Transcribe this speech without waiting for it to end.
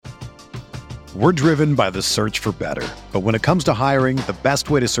We're driven by the search for better. But when it comes to hiring, the best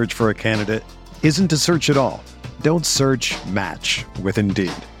way to search for a candidate isn't to search at all. Don't search, match with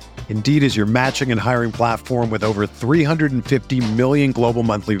Indeed. Indeed is your matching and hiring platform with over 350 million global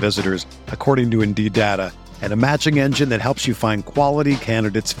monthly visitors, according to Indeed data, and a matching engine that helps you find quality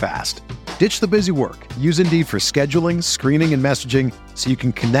candidates fast. Ditch the busy work. Use Indeed for scheduling, screening, and messaging so you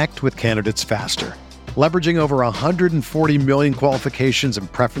can connect with candidates faster. Leveraging over 140 million qualifications and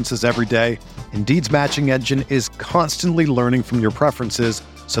preferences every day, Indeed's matching engine is constantly learning from your preferences,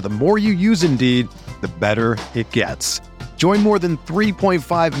 so the more you use Indeed, the better it gets. Join more than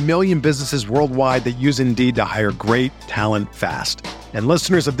 3.5 million businesses worldwide that use Indeed to hire great talent fast. And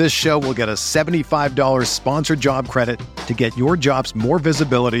listeners of this show will get a $75 sponsored job credit to get your jobs more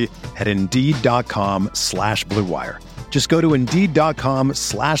visibility at Indeed.com/Blue Wire. Just go to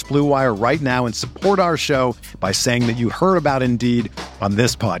Indeed.com/Blue Wire right now and support our show by saying that you heard about Indeed on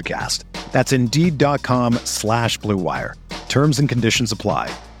this podcast. That's Indeed.com/Blue Wire. Terms and conditions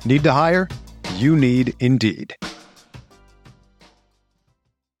apply. Need to hire? You need Indeed.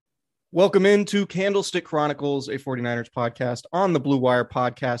 Welcome into Candlestick Chronicles, a 49ers podcast on the Blue Wire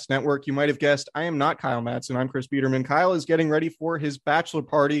Podcast Network. You might have guessed, I am not Kyle Madsen. I'm Chris Biederman. Kyle is getting ready for his bachelor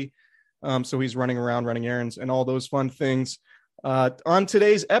party. So he's running around, running errands, and all those fun things. On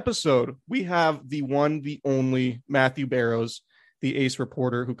today's episode, we have the one, the only Matthew Barrows, the ace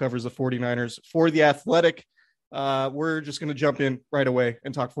reporter who covers the 49ers for The Athletic. We're just going to jump in right away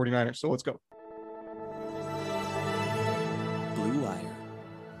and talk 49ers. So let's go. Blue Wire.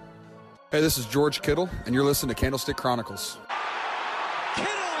 Hey, this is George Kittle, and you're listening to Candlestick Chronicles.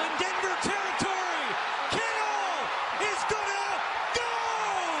 Kittle in Denver territory. Kittle is gonna go!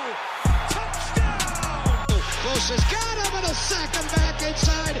 Touchdown! Bosa's got him, and he'll sack him back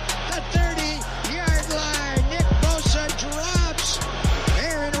inside the 30-yard line. Nick Bosa drops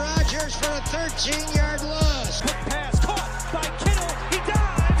Aaron Rodgers for a 13-yard loss. Quick pass caught by Kittle. He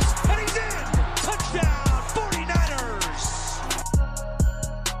dives, and he's in. Touchdown, 49ers!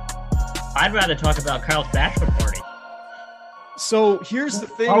 I'd rather talk about Kyle's bachelor party. So here's the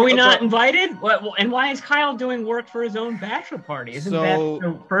thing. Are we not invited? And why is Kyle doing work for his own bachelor party? Isn't that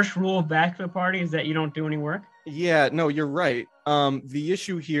the first rule of bachelor party is that you don't do any work? Yeah, no, you're right. The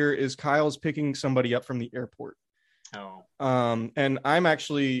issue here is Kyle's picking somebody up from the airport. Oh. And I'm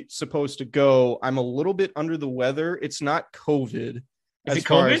actually supposed to go. I'm a little bit under the weather. It's not COVID, as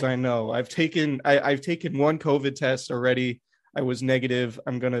far as I know. I've taken one COVID test already. I was negative.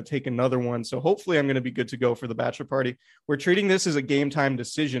 I'm going to take another one. So hopefully I'm going to be good to go for the bachelor party. We're treating this as a game time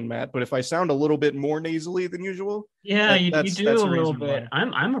decision, Matt. But if I sound a little bit more nasally than usual. Yeah, you do a little bit.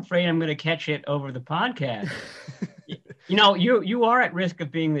 I'm afraid I'm going to catch it over the podcast. You know, you are at risk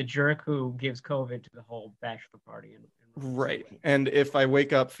of being the jerk who gives COVID to the whole bachelor party. Right. And if I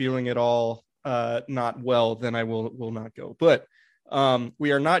wake up feeling at all not well, then I will not go. But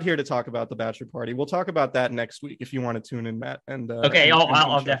we are not here to talk about the bachelor party. We'll talk about that next week if you want to tune in, Matt. And okay,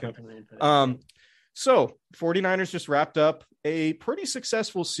 I'll definitely tune in for that. So 49ers just wrapped up a pretty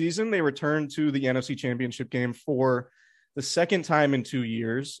successful season. They returned to the NFC Championship game for the second time in 2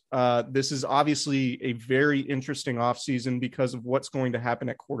 years. This is obviously a very interesting offseason because of what's going to happen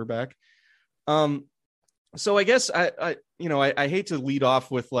at quarterback. So I guess I hate to lead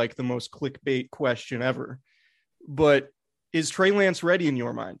off with like the most clickbait question ever, but is Trey Lance ready in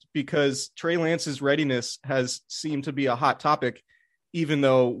your mind? Because Trey Lance's readiness has seemed to be a hot topic, even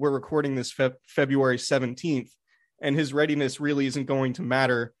though we're recording this February 17th, and his readiness really isn't going to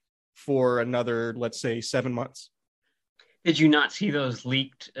matter for another, let's say, 7 months. Did you not see those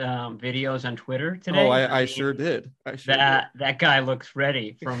leaked videos on Twitter today? Oh, I sure did. That guy looks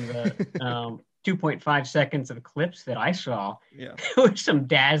ready from the 2.5 seconds of clips that I saw. Yeah. There were some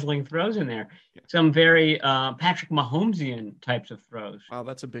dazzling throws in there. Yeah. Some very Patrick Mahomesian types of throws. Wow,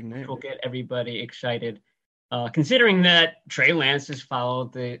 that's a big name. Will get everybody excited. Considering that Trey Lance has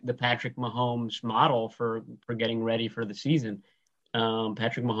followed the Patrick Mahomes model for getting ready for the season.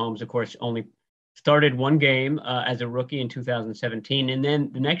 Patrick Mahomes, of course, only started one game as a rookie in 2017. And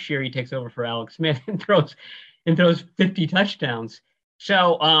then the next year he takes over for Alex Smith and throws 50 touchdowns.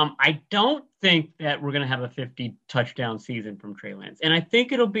 So I don't think that we're going to have a 50 touchdown season from Trey Lance. And I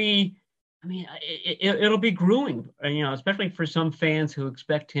think it'll be grueling, especially for some fans who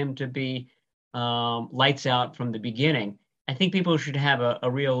expect him to be lights out from the beginning. I think people should have a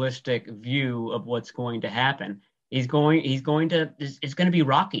realistic view of what's going to happen. It's going to be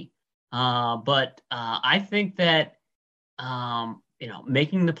rocky. But I think that,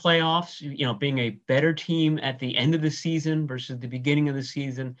 making the playoffs, being a better team at the end of the season versus the beginning of the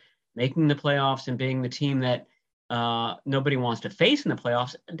season, making the playoffs and being the team that nobody wants to face in the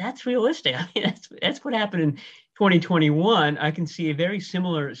playoffs. That's realistic. I mean, that's what happened in 2021. I can see a very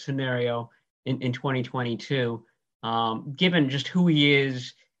similar scenario in 2022. Given just who he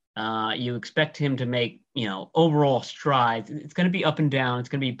is, you expect him to make, overall strides. It's going to be up and down. It's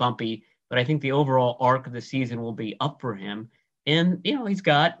going to be bumpy, but I think the overall arc of the season will be up for him. And, he's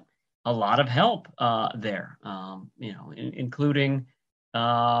got a lot of help there, including,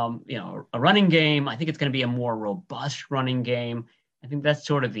 a running game. I think it's going to be a more robust running game. I think that's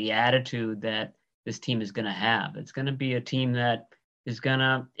sort of the attitude that this team is going to have. It's going to be a team that is going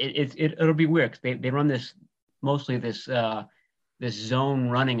to, it'll be weird. They run this zone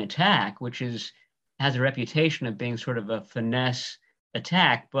running attack, which has a reputation of being sort of a finesse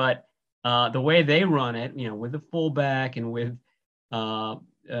attack. But the way they run it, with the fullback and with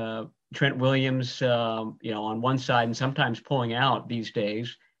Trent Williams, on one side and sometimes pulling out these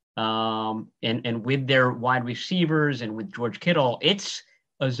days, and with their wide receivers and with George Kittle, it's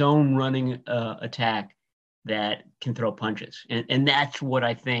a zone running attack that can throw punches. And that's what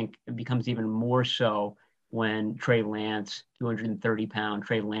I think becomes even more so when Trey Lance, 230-pound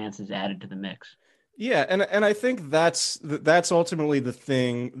Trey Lance, is added to the mix. Yeah, and I think that's ultimately the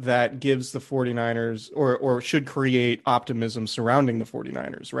thing that gives the 49ers or should create optimism surrounding the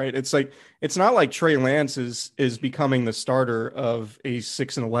 49ers, right? It's not like Trey Lance is becoming the starter of a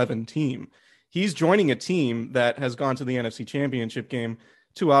 6-11 team. He's joining a team that has gone to the NFC Championship game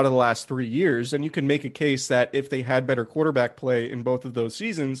 2 out of the last 3 years, and you can make a case that if they had better quarterback play in both of those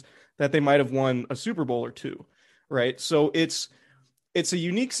seasons, that they might have won a Super Bowl or two, right? So it's a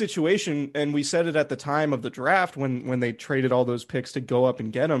unique situation, and we said it at the time of the draft when they traded all those picks to go up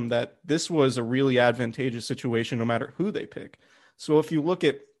and get them, that this was a really advantageous situation no matter who they pick. So if you look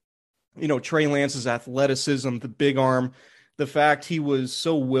at, Trey Lance's athleticism, the big arm, the fact he was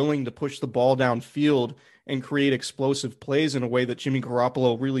so willing to push the ball downfield and create explosive plays in a way that Jimmy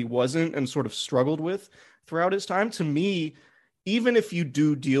Garoppolo really wasn't and sort of struggled with throughout his time, to me, even if you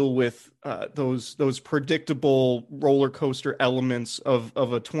do deal with those predictable roller coaster elements of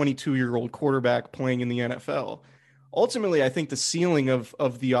a 22-year-old quarterback playing in the NFL, ultimately, I think the ceiling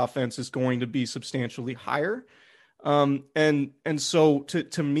of the offense is going to be substantially higher. And so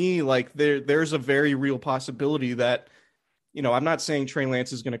to me, like there's a very real possibility that, I'm not saying Trey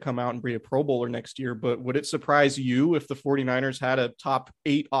Lance is going to come out and be a Pro Bowler next year, but would it surprise you if the 49ers had a top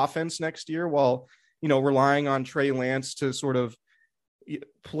 8 offense next year while, relying on Trey Lance to sort of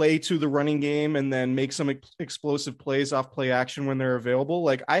play to the running game and then make some explosive plays off play action when they're available?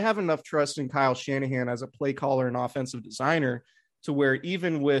 Like, I have enough trust in Kyle Shanahan as a play caller and offensive designer to where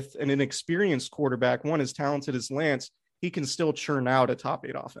even with an inexperienced quarterback, one as talented as Lance, he can still churn out a top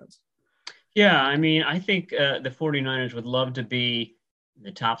 8 offense. Yeah, I mean, I think the 49ers would love to be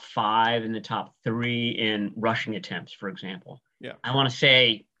the top 5 and the top 3 in rushing attempts, for example. Yeah. I want to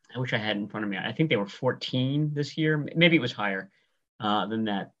say, I wish I had in front of me, I think they were 14 this year. Maybe it was higher than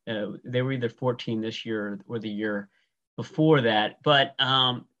that. They were either 14 this year or the year before that. But,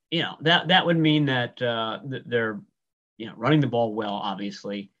 that would mean that they're, running the ball well,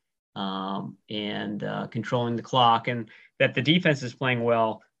 obviously, and controlling the clock, and that the defense is playing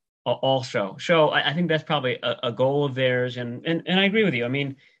well also. So I think that's probably a goal of theirs. And I agree with you. I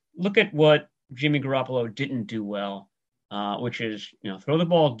mean, look at what Jimmy Garoppolo didn't do well, which is, throw the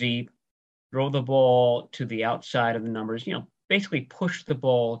ball deep, throw the ball to the outside of the numbers, basically push the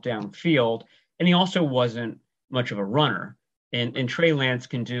ball downfield. And he also wasn't much of a runner. And Trey Lance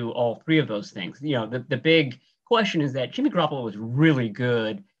can do all 3 of those things. The big question is that Jimmy Garoppolo was really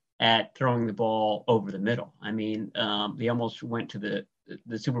good at throwing the ball over the middle. I mean, they almost went to the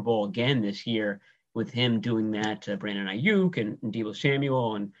Super Bowl again this year with him doing that to Brandon Ayuk and Deebo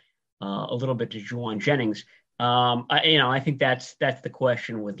Samuel and a little bit to Juwan Jennings. I think that's the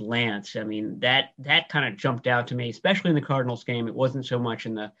question with Lance. I mean, that kind of jumped out to me, especially in the Cardinals game. It wasn't so much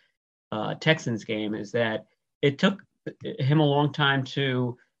in the Texans game, is that it took him a long time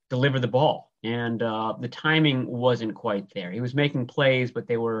to deliver the ball. And the timing wasn't quite there. He was making plays, but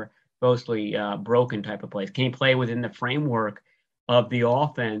they were mostly broken type of plays. Can he play within the framework of the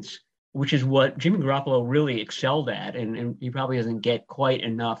offense, which is what Jimmy Garoppolo really excelled at, and he probably doesn't get quite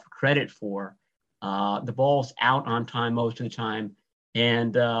enough credit for. The ball's out on time most of the time,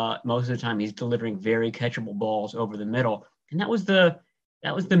 and most of the time he's delivering very catchable balls over the middle. And that was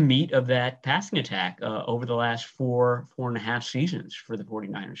the meat of that passing attack over the last 4.5 seasons for the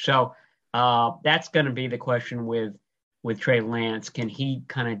 49ers. So that's going to be the question with Trey Lance. Can he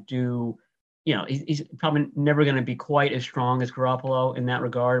kind of do, he's probably never going to be quite as strong as Garoppolo in that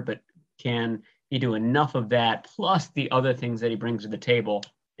regard, but can he do enough of that plus the other things that he brings to the table?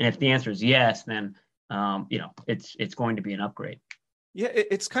 And if the answer is yes, then it's going to be an upgrade. Yeah,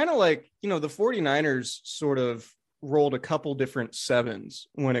 it's kind of like, the 49ers sort of rolled a couple different sevens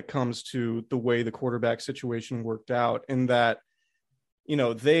when it comes to the way the quarterback situation worked out, in that,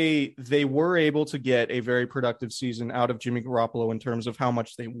 they were able to get a very productive season out of Jimmy Garoppolo in terms of how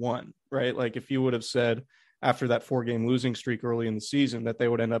much they won, right? Like if you would have said after that 4-game losing streak early in the season that they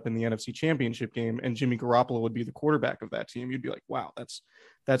would end up in the NFC Championship game and Jimmy Garoppolo would be the quarterback of that team, you'd be like, wow,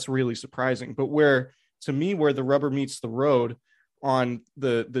 that's really surprising. But where the rubber meets the road on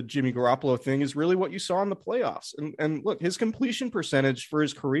the Jimmy Garoppolo thing is really what you saw in the playoffs. And look, his completion percentage for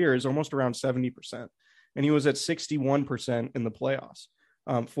his career is almost around 70%. And he was at 61% in the playoffs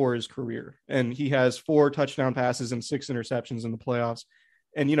for his career. And he has 4 touchdown passes and 6 interceptions in the playoffs.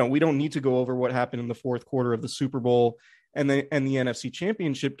 And, we don't need to go over what happened in the fourth quarter of the Super Bowl and the NFC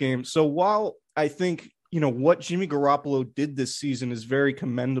Championship game. So while I think, what Jimmy Garoppolo did this season is very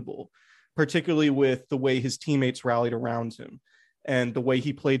commendable, particularly with the way his teammates rallied around him and the way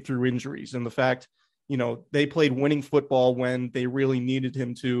he played through injuries and the fact, they played winning football when they really needed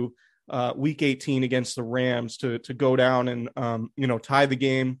him to, week 18 against the Rams to go down and, tie the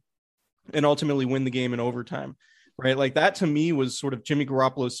game and ultimately win the game in overtime, right? Like that to me was sort of Jimmy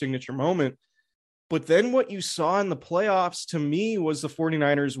Garoppolo's signature moment. But then what you saw in the playoffs to me was the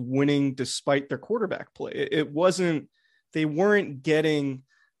 49ers winning despite their quarterback play. They weren't getting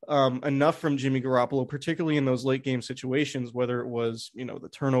enough from Jimmy Garoppolo, particularly in those late game situations, whether it was, the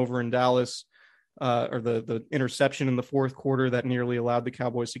turnover in Dallas or the interception in the fourth quarter that nearly allowed the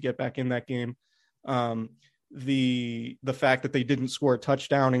Cowboys to get back in that game. The fact that they didn't score a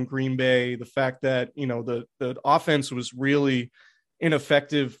touchdown in Green Bay, the fact that, the offense was really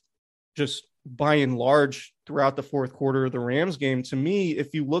ineffective just by and large throughout the fourth quarter of the Rams game. To me,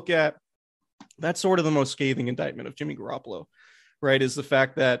 if you look at that's sort of the most scathing indictment of Jimmy Garoppolo, right, is the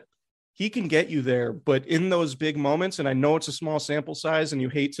fact that he can get you there, but in those big moments, and I know it's a small sample size and you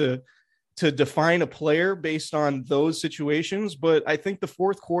hate to define a player based on those situations, but I think the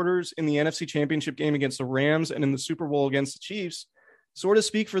fourth quarters in the NFC Championship game against the Rams and in the Super Bowl against the Chiefs sort of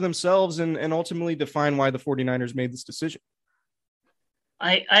speak for themselves and ultimately define why the 49ers made this decision.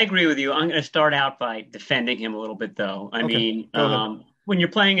 I agree with you. I'm going to start out by defending him a little bit, though. I mean, when you're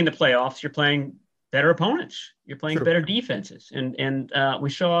playing in the playoffs, you're playing better opponents. You're playing better defenses. And we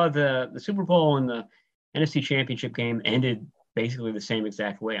saw the Super Bowl and the NFC Championship game ended basically the same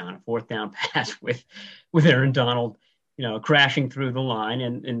exact way on a 4th down pass with Aaron Donald, crashing through the line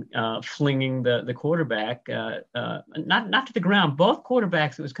and flinging the quarterback not to the ground. Both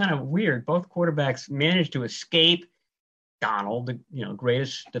quarterbacks, it was kind of weird. Both quarterbacks managed to escape Donald, the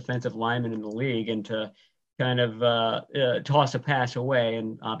greatest defensive lineman in the league, and to kind of toss a pass away.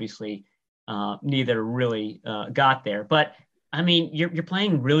 And obviously neither really got there. But I mean, you're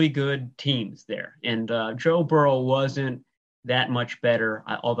playing really good teams there. And Joe Burrow wasn't that much better,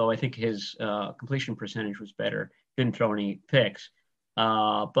 although I think his completion percentage was better. Didn't throw any picks.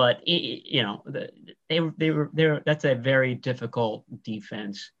 But they were that's a very difficult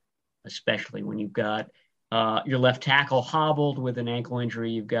defense, especially when you've got your left tackle hobbled with an ankle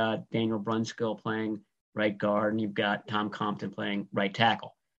injury. You've got Daniel Brunskill playing right guard, and you've got Tom Compton playing right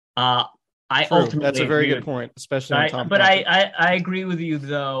tackle. That's a very good point, especially on Tom But Compton. I agree with you,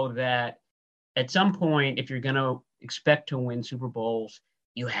 though, that at some point, if you're going to expect to win Super Bowls,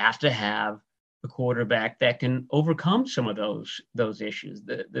 you have to have a quarterback that can overcome some of those issues.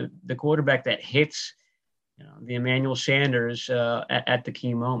 The quarterback that hits the Emmanuel Sanders at the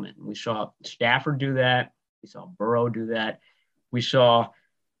key moment. We saw Stafford do that. We saw Burrow do that. We saw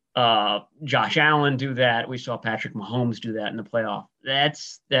Josh Allen do that. We saw Patrick Mahomes do that in the playoff.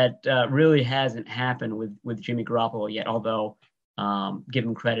 That really hasn't happened with Jimmy Garoppolo yet, although give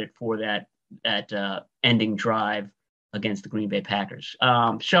him credit for that ending drive against the Green Bay Packers.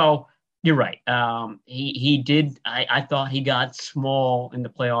 So you're right. He did. I thought he got small in the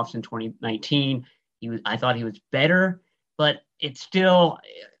playoffs in 2019. I thought he was better, but it's still,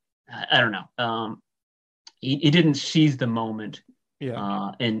 I don't know. He didn't seize the moment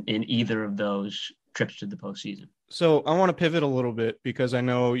in either of those trips to the postseason. So I want to pivot a little bit because I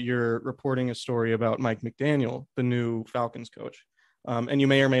know you're reporting a story about Mike McDaniel, the new Falcons coach. And you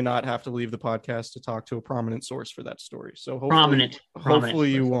may or may not have to leave the podcast to talk to a prominent source for that story. So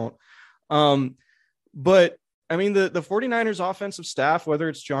hopefully you won't. But I mean, the 49ers offensive staff, whether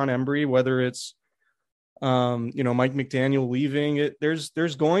it's John Embry, whether it's Mike McDaniel leaving,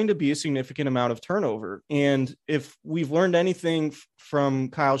 there's going to be a significant amount of turnover. And if we've learned anything from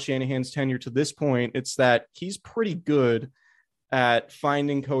Kyle Shanahan's tenure to this point, it's that he's pretty good at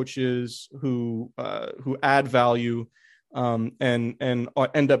finding coaches who add value and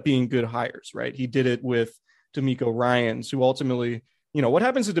end up being good hires, right? He did it with DeMeco Ryans, who ultimately, what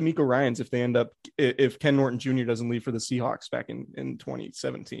happens to DeMeco Ryans if Ken Norton Jr. doesn't leave for the Seahawks back in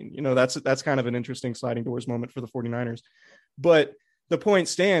 2017? That's kind of an interesting sliding doors moment for the 49ers. But the point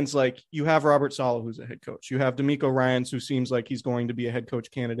stands, like, you have Robert Saleh, who's a head coach. You have DeMeco Ryans, who seems like he's going to be a head coach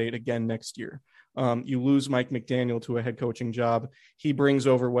candidate again next year. You lose Mike McDaniel to a head coaching job. He brings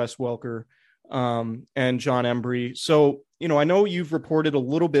over Wes Welker and John Embry. So, I know you've reported a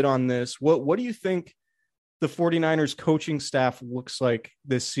little bit on this. What do you think the 49ers coaching staff looks like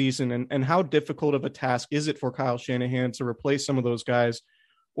this season, and how difficult of a task is it for Kyle Shanahan to replace some of those guys?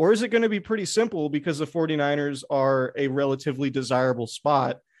 Or is it going to be pretty simple because the 49ers are a relatively desirable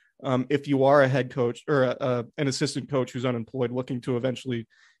spot if you are a head coach or an assistant coach who's unemployed looking to eventually,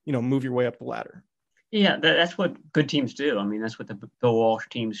 move your way up the ladder? Yeah, that's what good teams do. I mean, that's what the Bill Walsh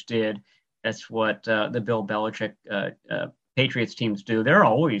teams did. That's what the Bill Belichick Patriots teams do. They're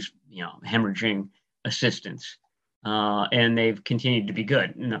always, hemorrhaging assistants, and they've continued to be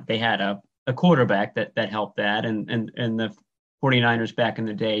good. They had a quarterback that helped that, and the 49ers back in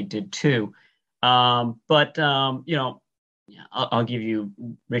the day did too. I'll give you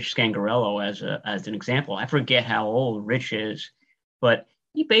Rich Scangarello as an example. I forget how old Rich is, but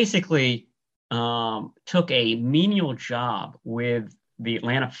he basically took a menial job with the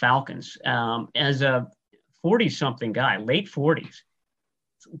Atlanta Falcons as a 40-something guy, late 40s,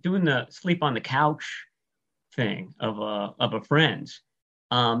 doing the sleep on the couch thing of a friend's,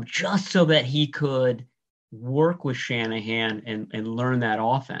 just so that he could work with Shanahan and learn that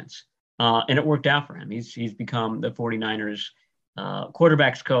offense. And it worked out for him. He's become the 49ers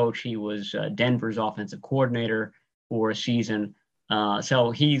quarterbacks coach. He was Denver's offensive coordinator for a season.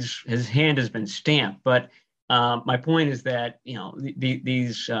 So his hand has been stamped. But my point is that,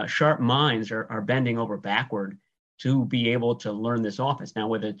 these sharp minds are bending over backward to be able to learn this offense. Now,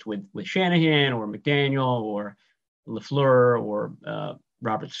 whether it's with Shanahan or McDaniel or LaFleur or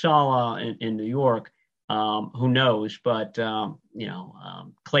Robert Saleh in New York, who knows? But,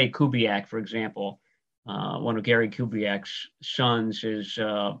 Clay Kubiak, for example, one of Gary Kubiak's sons is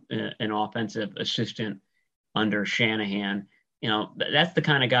an offensive assistant under Shanahan. That's the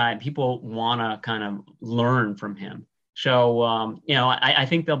kind of guy people want to kind of learn from him. So, I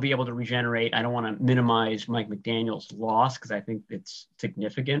think they'll be able to regenerate. I don't want to minimize Mike McDaniel's loss because I think it's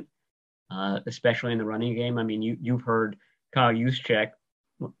significant, especially in the running game. I mean, you've heard Kyle Juszczyk,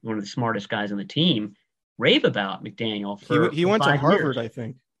 one of the smartest guys on the team, rave about McDaniel. He went to Harvard, years. I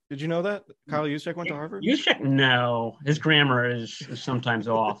think. Did you know that? Kyle Juszczyk went to Harvard? Juszczyk, no. His grammar is sometimes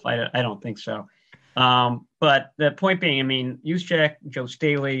off. I don't think so. But the point being, I mean, Juszczyk, Joe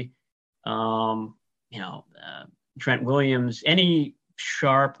Staley, Trent Williams, any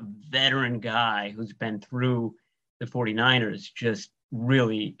sharp veteran guy who's been through the 49ers just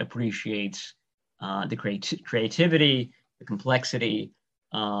really appreciates the creativity, the complexity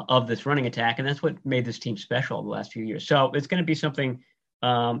of this running attack. And that's what made this team special the last few years. So it's going to be something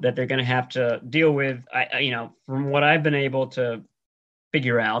that they're going to have to deal with. From what I've been able to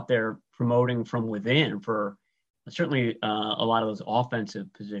figure out, they're promoting from within for certainly a lot of those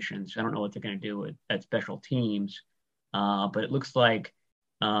offensive positions. I don't know what they're going to do at special teams, but it looks like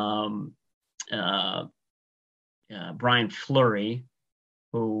Brian Fleury,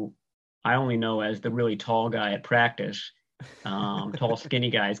 who I only know as the really tall guy at practice, tall, skinny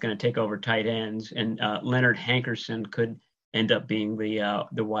guy, is going to take over tight ends, and Leonard Hankerson could end up being the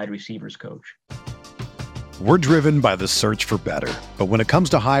wide receivers coach. We're driven by the search for better. But when it comes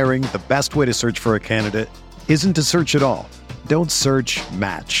to hiring, the best way to search for a candidate isn't to search at all. Don't search,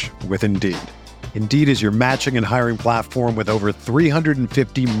 match with Indeed. Indeed is your matching and hiring platform with over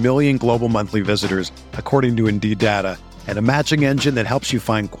 350 million global monthly visitors, according to Indeed data, and a matching engine that helps you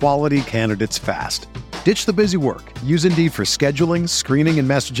find quality candidates fast. Ditch the busy work. Use Indeed for scheduling, screening, and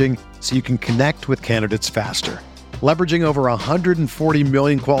messaging so you can connect with candidates faster. Leveraging over 140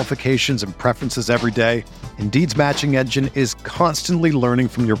 million qualifications and preferences every day, Indeed's matching engine is constantly learning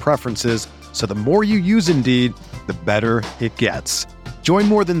from your preferences, so the more you use Indeed, the better it gets. Join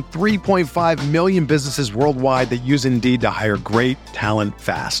more than 3.5 million businesses worldwide that use Indeed to hire great talent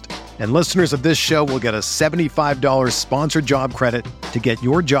fast. And listeners of this show will get a $75 sponsored job credit to get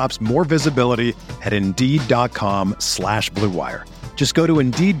your jobs more visibility at Indeed.com/Blue Wire. Just go to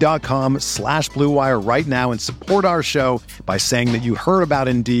Indeed.com/Blue Wire right now and support our show by saying that you heard about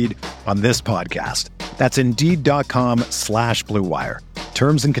Indeed on this podcast. That's Indeed.com/Blue Wire.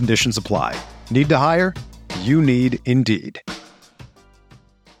 Terms and conditions apply. Need to hire? You need Indeed.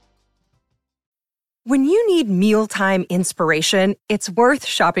 When you need mealtime inspiration, it's worth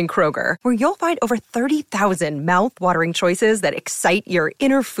shopping Kroger, where you'll find over 30,000 mouth-watering choices that excite your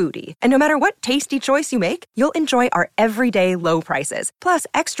inner foodie. And no matter what tasty choice you make, you'll enjoy our everyday low prices, plus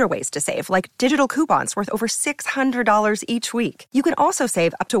extra ways to save, like digital coupons worth over $600 each week. You can also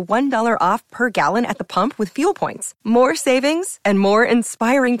save up to $1 off per gallon at the pump with fuel points. More savings and more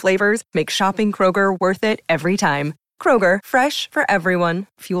inspiring flavors make shopping Kroger worth it every time. Kroger, fresh for everyone.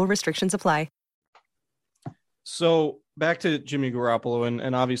 Fuel restrictions apply. So back to Jimmy Garoppolo,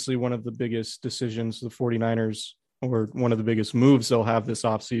 and obviously one of the biggest decisions the 49ers, or one of the biggest moves they'll have this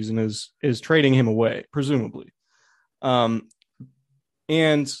offseason is trading him away, presumably. And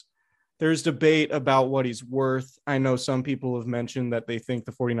there's debate about what he's worth. I know some people have mentioned that they think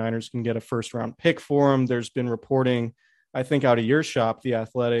the 49ers can get a first-round pick for him. There's been reporting, I think out of your shop, The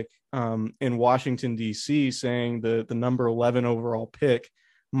Athletic, in Washington, D.C., saying the number 11 overall pick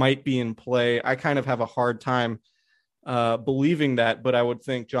might be in play. I kind of have a hard time believing that, but I would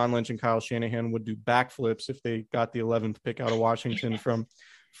think John Lynch and Kyle Shanahan would do backflips if they got the 11th pick out of Washington for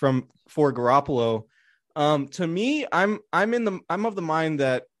Garoppolo. To me, I'm of the mind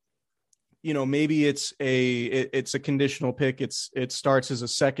that, you know, maybe it's a conditional pick. It starts as a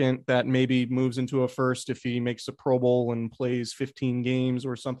second that maybe moves into a first if he makes a Pro Bowl and plays 15 games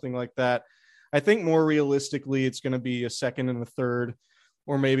or something like that. I think more realistically, it's going to be a second and a third,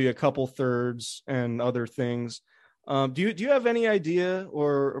 or maybe a couple thirds and other things. Do you have any idea,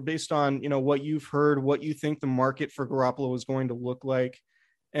 or based on, you know, what you've heard, what you think the market for Garoppolo is going to look like?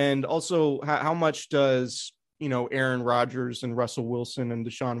 And also how much does, you know, Aaron Rodgers and Russell Wilson and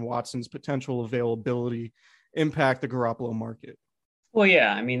Deshaun Watson's potential availability impact the Garoppolo market? Well,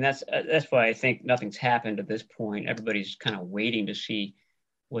 yeah, I mean, that's why I think nothing's happened at this point. Everybody's kind of waiting to see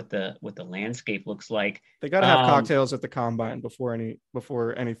what the landscape looks like. They got to have cocktails at the combine before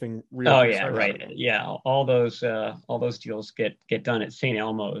anything real. Oh yeah, right. Yeah, all those deals get done at St.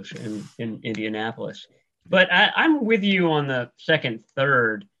 Elmo's in Indianapolis. But I'm with you on the second,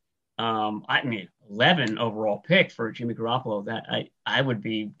 third. I mean, 11 overall pick for Jimmy Garoppolo. That I would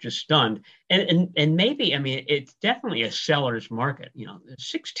be just stunned. And maybe, I mean, it's definitely a seller's market. You know, there's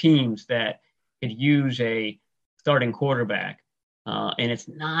 6 teams that could use a starting quarterback. And it's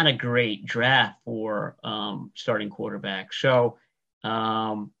not a great draft for starting quarterback. So, you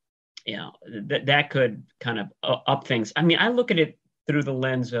know, that could kind of up things. I mean, I look at it through the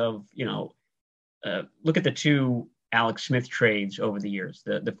lens of, you know, look at the 2 Alex Smith trades over the years.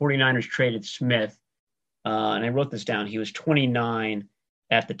 The 49ers traded Smith, and I wrote this down. He was 29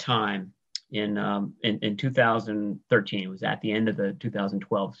 at the time in 2013. It was at the end of the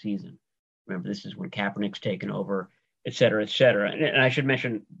 2012 season. Remember, this is when Kaepernick's taken over, et cetera, et cetera. And I should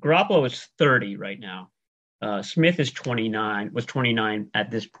mention, Garoppolo is 30 right now. Smith was 29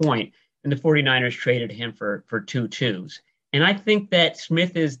 at this point, and the 49ers traded him for 2 twos. And I think that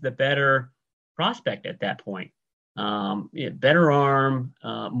Smith is the better prospect at that point. Better arm,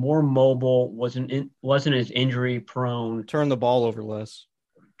 more mobile, wasn't as injury prone. Turn the ball over less.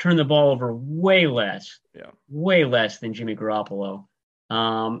 Turn the ball over way less. Yeah. Way less than Jimmy Garoppolo.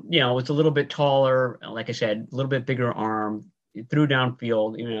 You know, it's a little bit taller, like I said, a little bit bigger arm, threw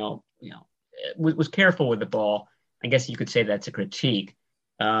downfield, was careful with the ball. I guess you could say that's a critique.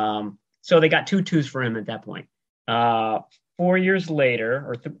 So they got 2 twos for him at that point. 4 years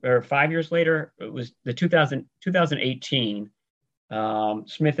later, or 5 years later, it was the 2018.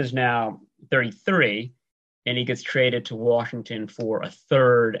 Smith is now 33, and he gets traded to Washington for a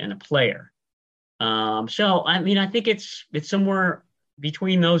third and a player. So, I mean, I think it's somewhere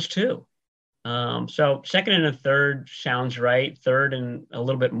between those 2. So second and a third sounds right. Third and a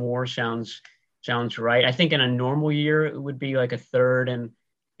little bit more sounds right. I think in a normal year, it would be like a third and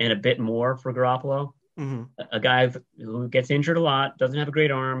a bit more for Garoppolo. Mm-hmm. A guy who gets injured a lot, doesn't have a great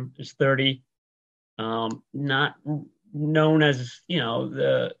arm, is 30, not known as, you know,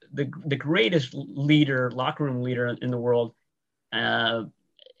 the greatest leader, locker room leader in the world. I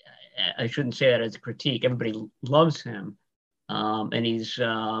shouldn't say that as a critique. Everybody loves him. And he's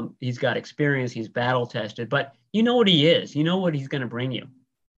got experience. He's battle tested, but you know what he is. You know what he's going to bring you.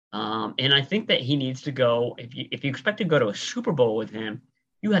 And I think that he needs to go. If you expect to go to a Super Bowl with him,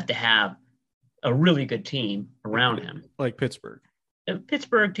 you have to have a really good team around him, like Pittsburgh,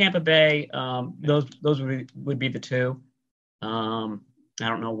 Tampa Bay. Those would be the 2. I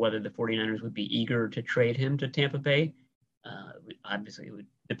don't know whether the 49ers would be eager to trade him to Tampa Bay. Obviously, it would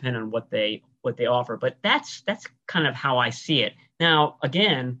depend on what they offer, but that's kind of how I see it. Now,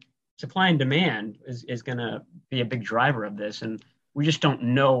 again, supply and demand is going to be a big driver of this, and we just don't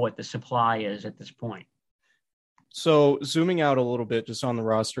know what the supply is at this point. So zooming out a little bit, just on the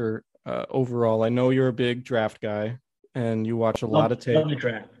roster, overall? I know you're a big draft guy and you watch a lot of tape. Love the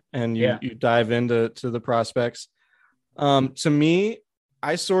draft. And you dive into the prospects. To me,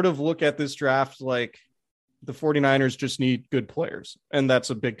 I sort of look at this draft like the 49ers just need good players, and that's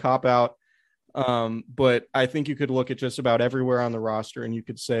a big cop out. But I think you could look at just about everywhere on the roster and you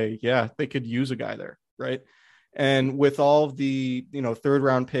could say, yeah, they could use a guy there, right? And with all of the, third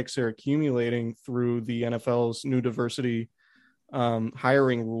round picks they're accumulating through the NFL's new diversity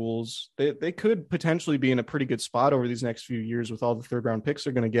hiring rules, they could potentially be in a pretty good spot over these next few years with all the third round picks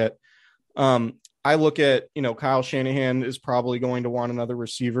they're going to get. I look at, Kyle Shanahan is probably going to want another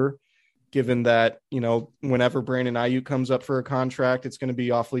receiver, given that, whenever Brandon Ayuk comes up for a contract, it's going to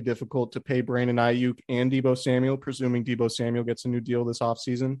be awfully difficult to pay Brandon Ayuk and Deebo Samuel, presuming Deebo Samuel gets a new deal this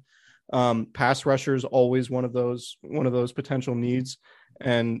offseason. Pass rusher is always one of those potential needs.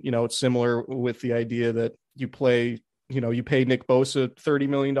 And, it's similar with the idea that you pay Nick Bosa $30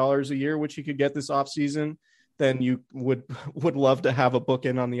 million a year, which he could get this offseason. Then you would love to have a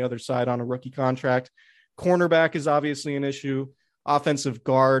bookend on the other side on a rookie contract. Cornerback is obviously an issue. Offensive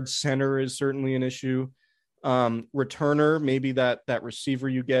guard, center is certainly an issue. Returner, maybe that receiver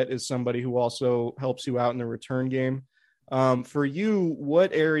you get is somebody who also helps you out in the return game. For you,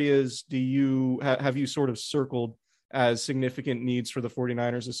 what areas do you have you sort of circled as significant needs for the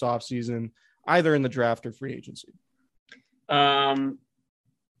 49ers this offseason, either in the draft or free agency?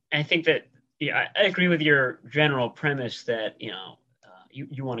 I think that, I agree with your general premise that,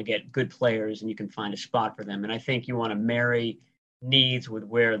 you want to get good players and you can find a spot for them. And I think you want to marry needs with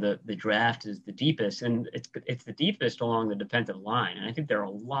where the draft is the deepest, and it's the deepest along the defensive line. And I think there are a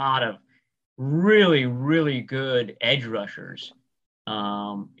lot of really, really good edge rushers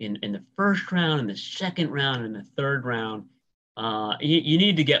in the first round, in the second round, in the third round. You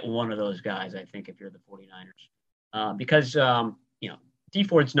need to get one of those guys, I think, if you're the 49ers, because Dee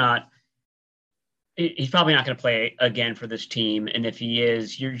Ford's he's probably not going to play again for this team. And if he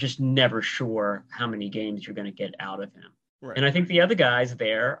is, you're just never sure how many games you're going to get out of him. Right. And I think the other guys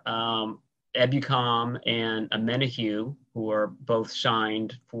there, Ebukam and Amenahue, who are both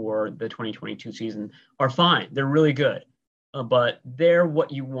signed for the 2022 season, are fine. They're really good. But they're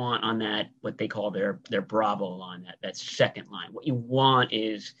what you want on that, what they call their Bravo line, that second line. What you want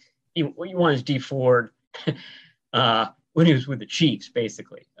is Dee Ford when he was with the Chiefs,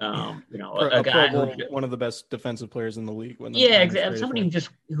 basically. A guy one of the best defensive players in the league. Exactly. Somebody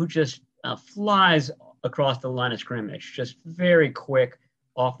who just flies across the line of scrimmage, just very quick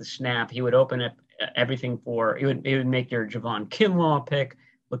off the snap. He would open up everything he would make your Javon Kinlaw pick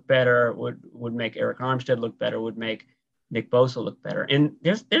look better, would make Eric Armstead look better, would make Nick Bosa look better. And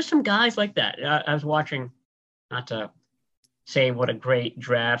there's some guys like that. I was watching, not to say what a great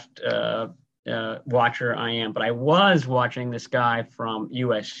draft watcher I am, but I was watching this guy from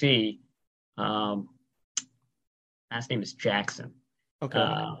USC. Last name is Jackson.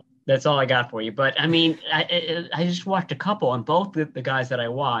 Okay. That's all I got for you. But I mean, I just watched a couple, and both the guys that I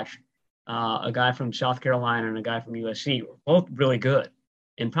watched, a guy from South Carolina and a guy from USC, were both really good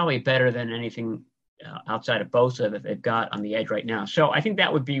and probably better than anything outside of Bosa that they've got on the edge right now. So I think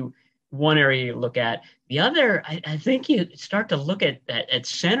that would be one area you look at. The other, I think you start to look at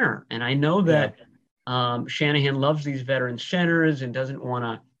center. And I know that Shanahan loves these veteran centers and doesn't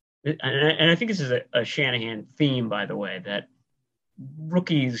want to. And I think this is a Shanahan theme, by the way, that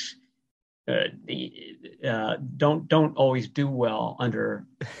rookies don't always do well under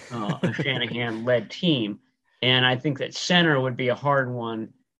a Shanahan-led team. And I think that center would be a hard one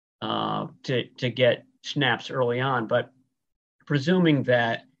to get snaps early on. But presuming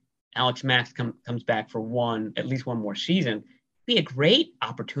that Alex Mack comes back for at least one more season, it'd be a great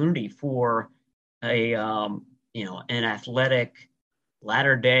opportunity for an athletic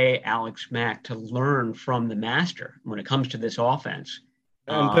latter-day Alex Mack to learn from the master when it comes to this offense.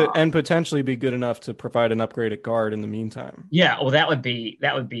 And potentially be good enough to provide an upgrade at guard in the meantime. Yeah, well, that would be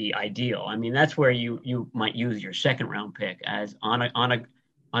ideal. I mean, that's where you might use your second round pick as on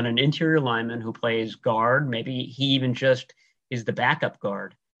an interior lineman who plays guard. Maybe he even just is the backup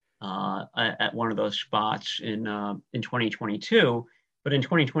guard at one of those spots in 2022. But in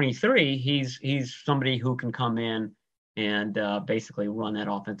 2023, he's somebody who can come in and basically run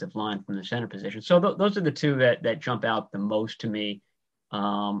that offensive line from the center position. So those are the two that jump out the most to me.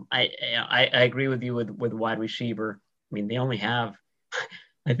 I agree with you with wide receiver. I mean, they only have,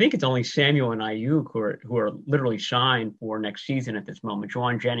 I think it's only Samuel and Ayuk who are literally signed for next season at this moment.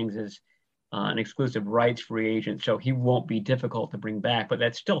 Juwan Jennings is an exclusive rights free agent, so he won't be difficult to bring back. But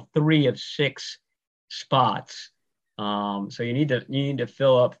that's still 3 of 6 spots. So you need to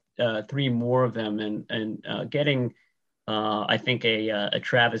fill up 3 more of them, and getting I think a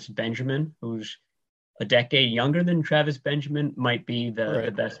Travis Benjamin, who's a decade younger than Travis Benjamin, might be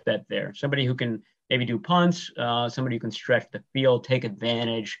the best bet there. Somebody who can maybe do punts, somebody who can stretch the field, take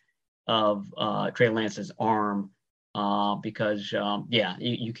advantage of Trey Lance's arm, because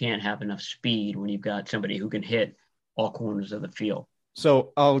you can't have enough speed when you've got somebody who can hit all corners of the field.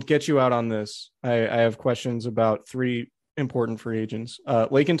 So I'll get you out on this. I have questions about three important free agents: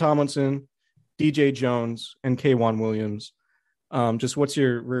 Laken Tomlinson, DJ Jones, and K'Waun Williams. Just what's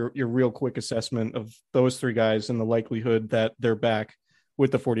your real quick assessment of those three guys and the likelihood that they're back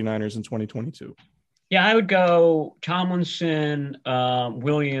with the 49ers in 2022? Yeah, I would go Tomlinson,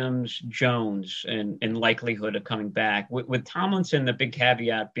 Williams, Jones, and likelihood of coming back. With Tomlinson, the big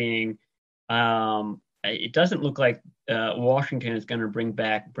caveat being it doesn't look like Washington is going to bring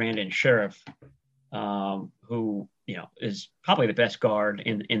back Brandon Sheriff, who is probably the best guard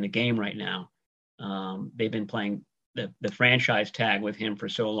in the game right now. They've been playing the franchise tag with him for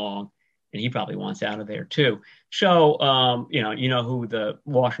so long, and he probably wants out of there too. So, who the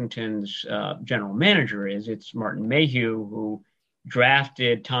Washington's general manager is. It's Martin Mayhew, who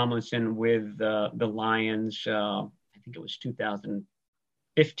drafted Tomlinson with the Lions. I think it was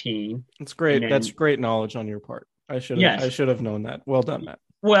 2015. That's great. That's great knowledge on your part. I should have known that. Well done, Matt.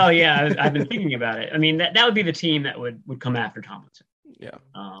 Well, yeah, I've been thinking about it. I mean, that would be the team that would come after Tomlinson. Yeah.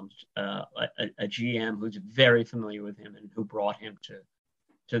 A GM who's very familiar with him and who brought him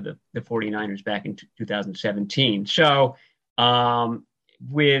to the 49ers back in 2017. So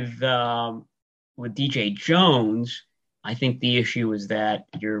with DJ Jones, I think the issue is that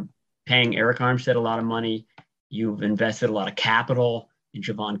you're paying Eric Armstead a lot of money. You've invested a lot of capital in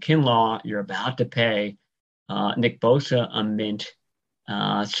Javon Kinlaw. You're about to pay Nick Bosa a mint.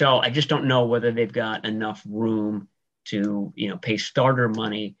 So I just don't know whether they've got enough room to pay starter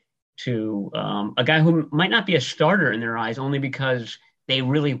money to a guy who might not be a starter in their eyes, only because they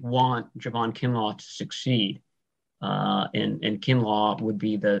really want Javon Kinlaw to succeed. And Kinlaw would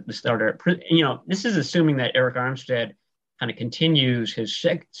be the starter. This is assuming that Eric Armstead kind of continues his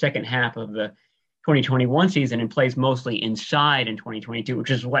second half of the 2021 season and plays mostly inside in 2022, which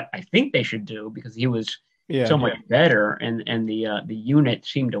is what I think they should do, because he was so much better, and the unit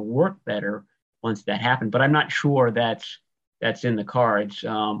seemed to work better once that happened. But I'm not sure that's in the cards.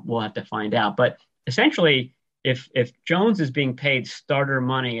 We'll have to find out. But essentially, if Jones is being paid starter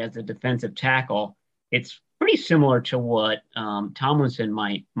money as a defensive tackle, it's pretty similar to what Tomlinson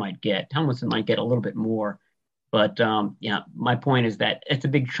might get. Tomlinson might get a little bit more. But my point is that it's a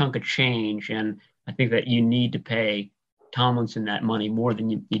big chunk of change, and I think that you need to pay Tomlinson that money more than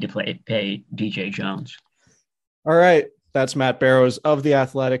you need to pay DJ Jones. All right. That's Matt Barrows of The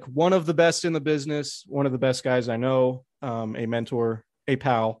Athletic, one of the best in the business, one of the best guys I know, a mentor, a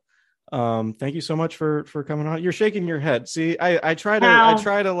pal. Thank you so much for coming on. You're shaking your head. See, I try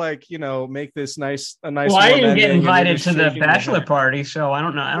to make this nice. Well, I didn't get invited to the bachelor party, so I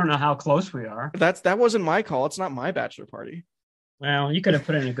don't know how close we are. That wasn't my call. It's not my bachelor party. Well, you could have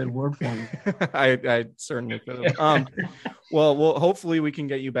put in a good word for me. I certainly could have. Well, hopefully we can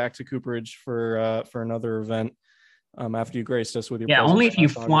get you back to Cooperage for another event. After you graced us with your presence. Only if you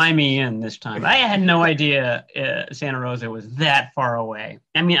fly me in this time. I had no idea Santa Rosa was that far away.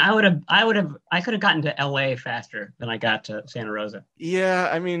 I mean, I could have gotten to LA faster than I got to Santa Rosa. Yeah,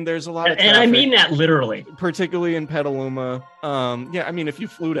 I mean, there's a lot of traffic, and I mean that literally, particularly in Petaluma. I mean, if you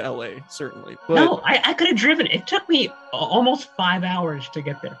flew to LA, certainly. But no, I could have driven. It took me almost 5 hours to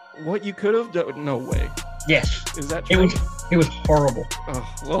get there. What you could have done? No way. Yes. Is that true? It was horrible.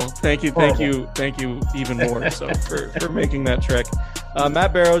 Oh, well, thank you even more so for making that trek.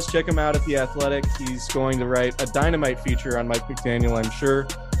 Matt Barrows, check him out at The Athletic. He's going to write a dynamite feature on Mike McDaniel, I'm sure.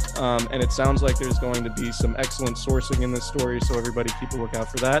 And it sounds like there's going to be some excellent sourcing in this story, so everybody keep a lookout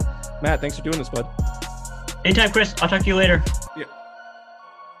for that. Matt, thanks for doing this, bud. Anytime, Chris. I'll talk to you later. Yeah.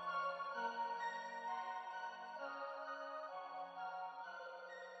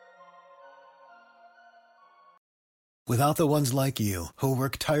 Without the ones like you, who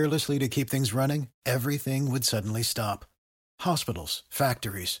work tirelessly to keep things running, everything would suddenly stop. Hospitals,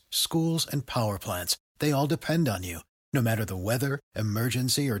 factories, schools, and power plants, they all depend on you. No matter the weather,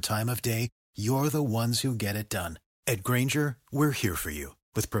 emergency, or time of day, you're the ones who get it done. At Grainger, we're here for you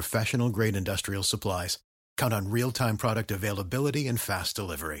with professional-grade industrial supplies. Count on real-time product availability and fast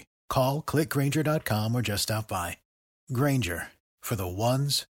delivery. Call, click Grainger.com, or just stop by. Grainger, for the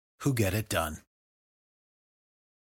ones who get it done.